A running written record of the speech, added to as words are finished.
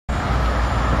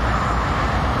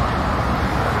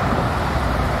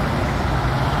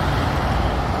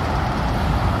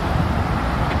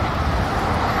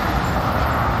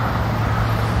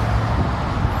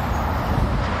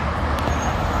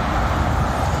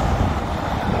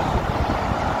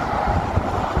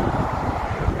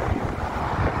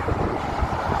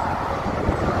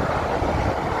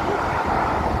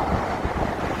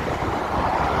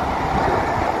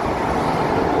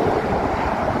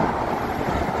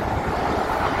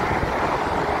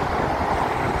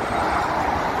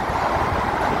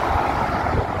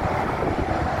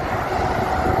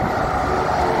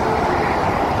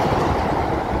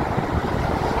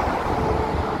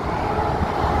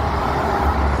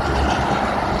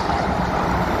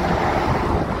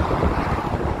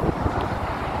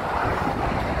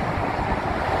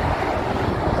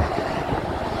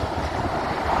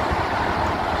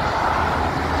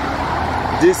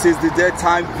This is the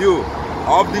daytime view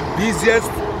of the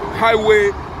busiest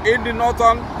highway in the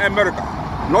Northern America.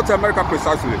 North America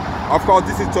precisely. Of course,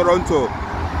 this is Toronto,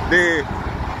 the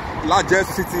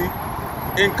largest city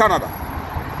in Canada.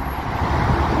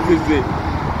 This is the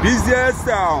busiest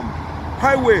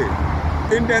highway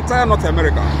in the entire North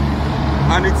America,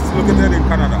 and it's located in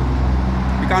Canada.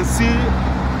 You can see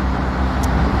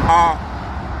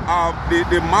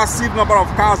the massive number of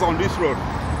cars on this road,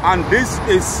 and this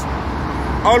is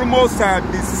almost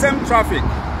the same traffic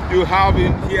you have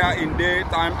in here in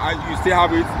daytime, and you still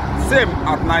have it same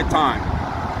at night time.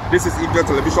 This is Busiest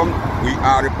Television. We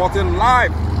are reporting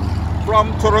live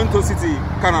from Toronto City,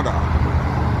 Canada.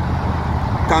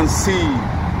 You can see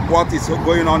what is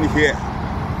going on here.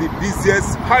 The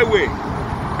busiest highway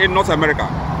in North America.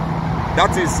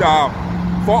 That is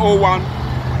 401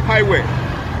 highway.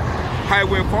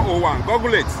 Highway 401.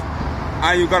 Google it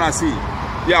and you're gonna see.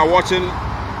 You are watching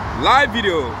live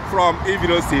video from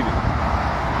eVideos TV.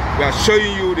 We are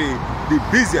showing you the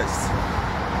busiest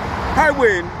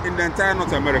highway in the entire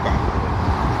North America.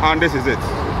 And this is it.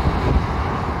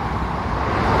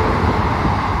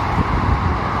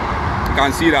 You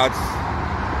can see that.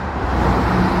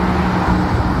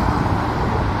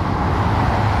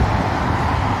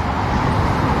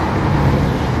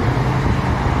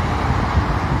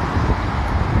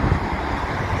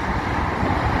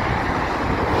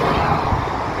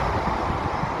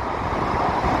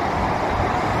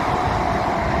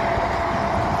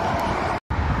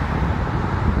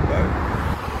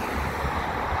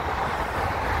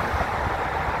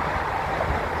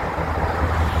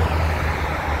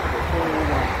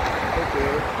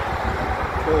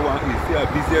 Is the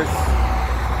busiest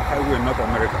highway in North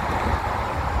America.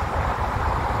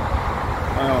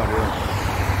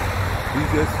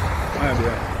 Busiest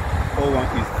highway. 401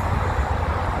 East.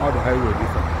 All the highway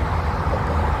this one.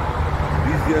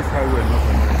 Busiest highway in North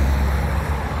America.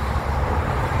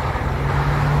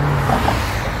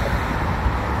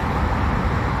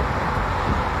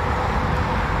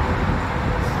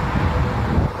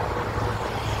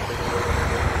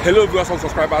 Hello viewers and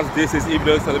subscribers, this is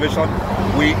eVideos Television.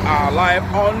 We are live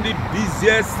on the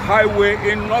busiest highway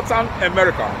in Northern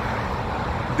America.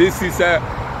 This is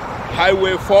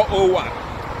Highway 401.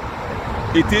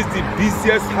 It is the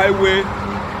busiest highway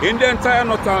in the entire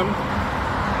Northern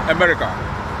America.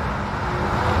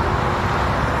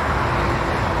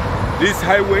 This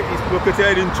highway is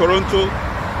located in Toronto,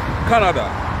 Canada.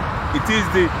 It is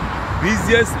the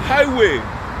busiest highway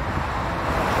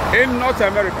in North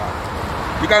America.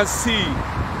 You can see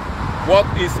what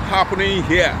is happening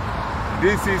here.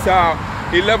 This is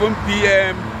 11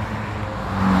 p.m.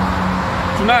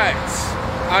 tonight,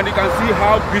 and you can see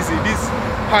how busy this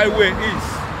highway is.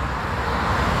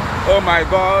 Oh my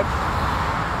God,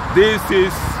 this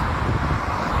is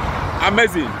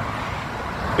amazing.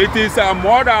 It is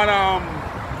more than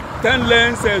 10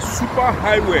 lanes super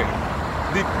highway,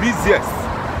 the busiest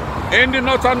in the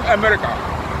Northern America.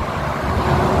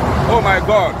 Oh my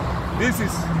God. This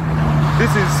is,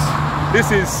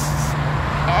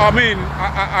 I mean,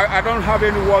 I don't have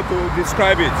any word to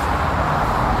describe it.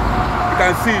 You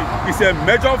can see it's a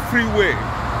major freeway.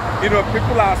 You know,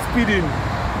 people are speeding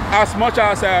as much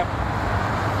as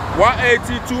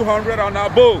 180, 200 and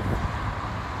above.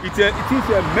 It is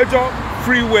a major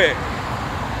freeway.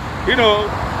 You know,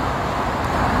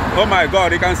 oh my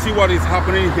God, you can see what is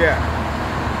happening here.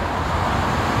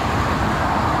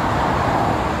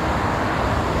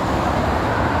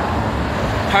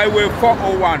 Highway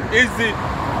 401 is the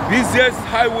busiest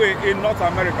highway in North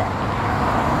America.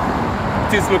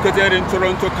 It is located in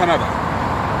Toronto, Canada.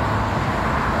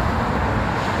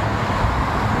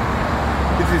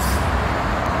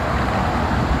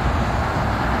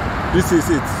 This is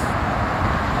it.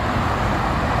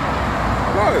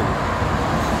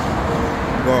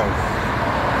 Wow.